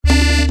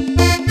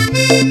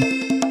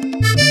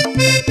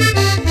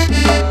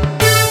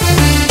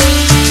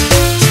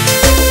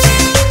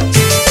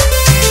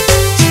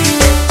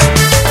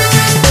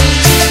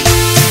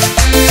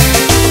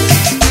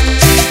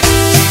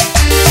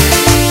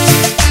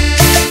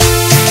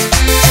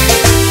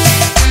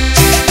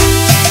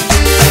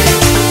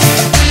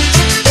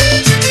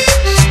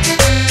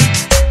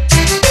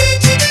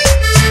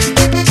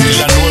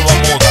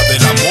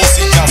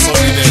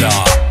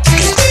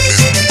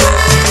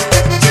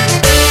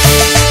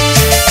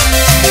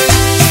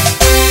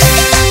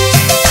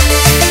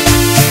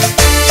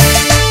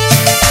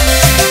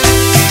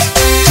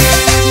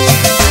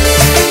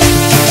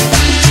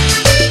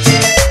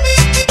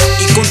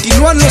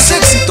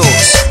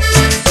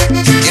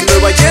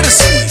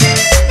Jersey,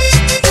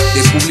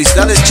 de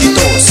Publicidades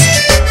Chitos.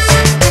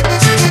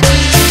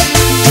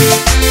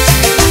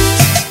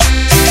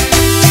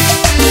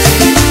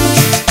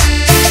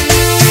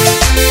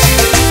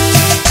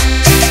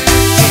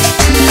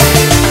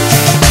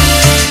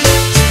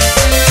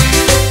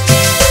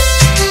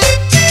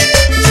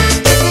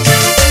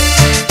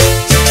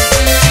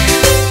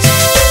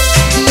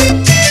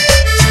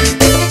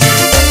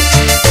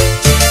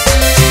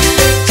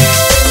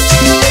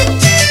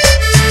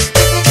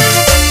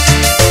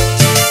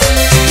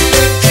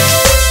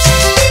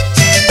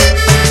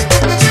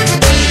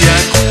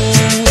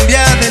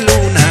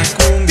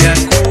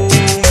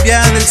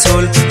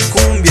 Sol,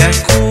 cumbia,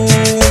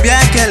 cumbia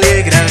que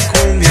alegra,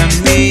 cumbia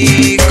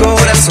mi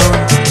corazón.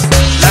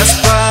 Las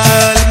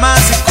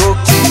palmas de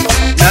coco,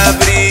 la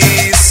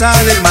brisa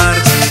del mar,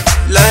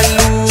 la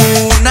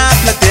luna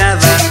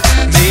plateada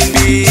me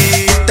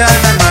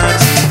invitan a amar.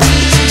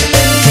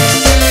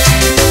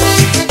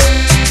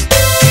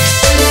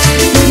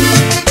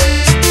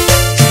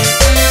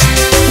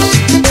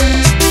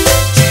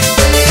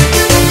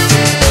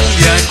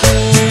 Cumbia,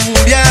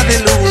 cumbia de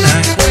luna,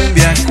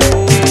 cumbia,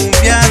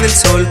 cumbia del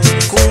sol,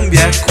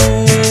 cumbia,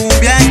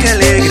 cumbia que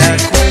alegra,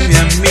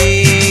 cumbia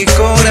mi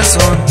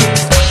corazón.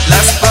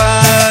 Las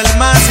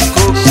palmas de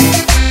coco,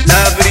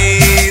 la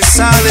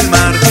brisa del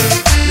mar,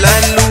 la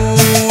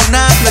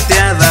luna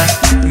plateada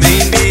me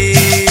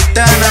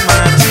invitan a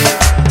amar.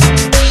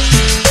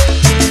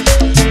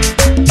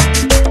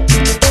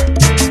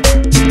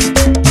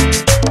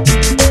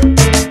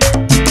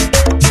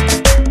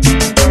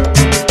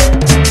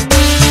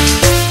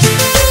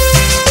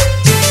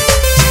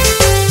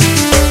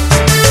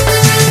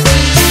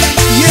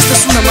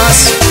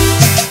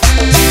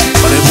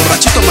 Para el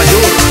borrachito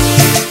mayor,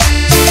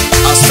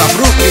 hasta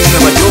Brooklyn,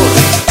 Nueva York,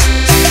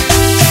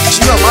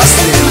 Chiva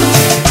Master.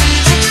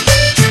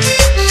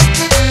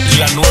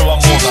 La nueva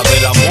moda de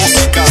la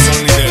música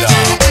sonidera.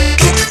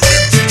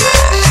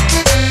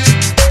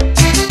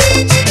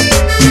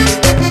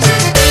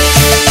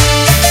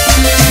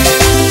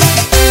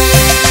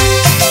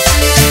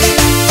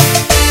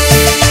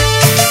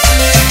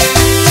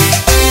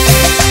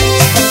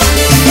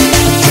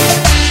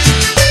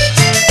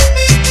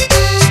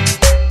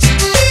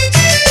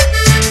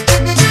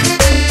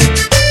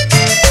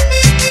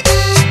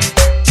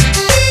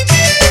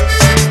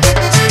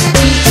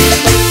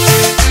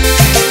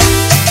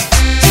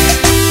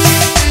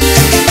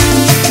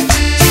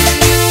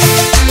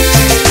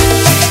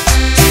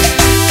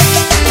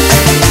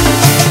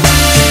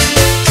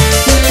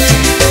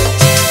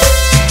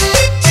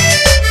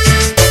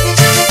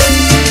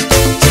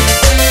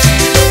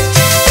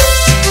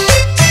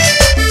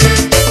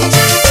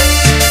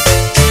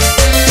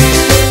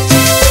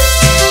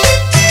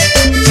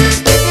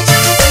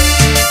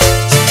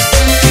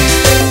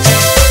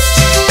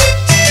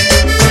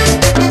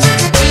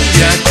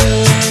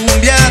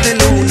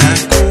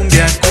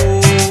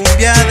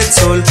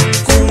 Sol,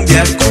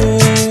 cumbia,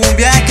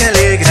 cumbia que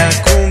alegra,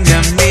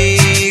 cumbia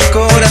mi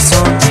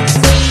corazón.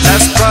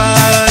 Las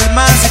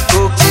palmas de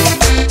coco,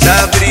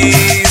 la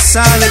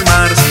brisa del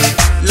mar,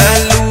 la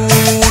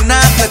luna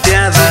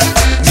plateada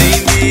me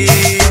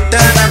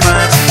invitan a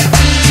amar.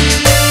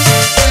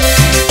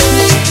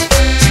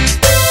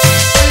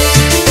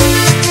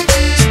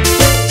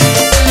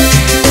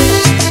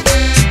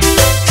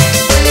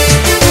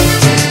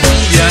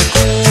 Cumbia,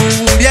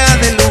 cumbia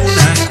de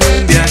luna,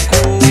 cumbia,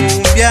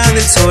 cumbia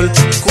del sol,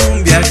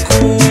 cumbia,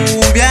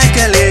 cumbia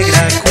que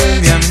alegra,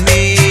 cumbia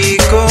mi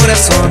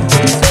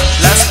corazón.